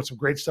has been doing some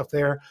great stuff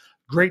there.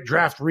 Great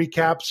draft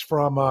recaps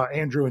from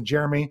Andrew and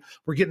Jeremy.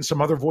 We're getting some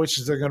other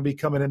voices that are going to be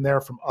coming in there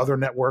from other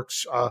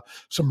networks.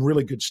 Some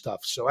really good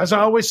stuff. So as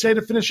I always say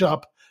to finish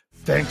up,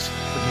 thanks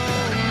for being here.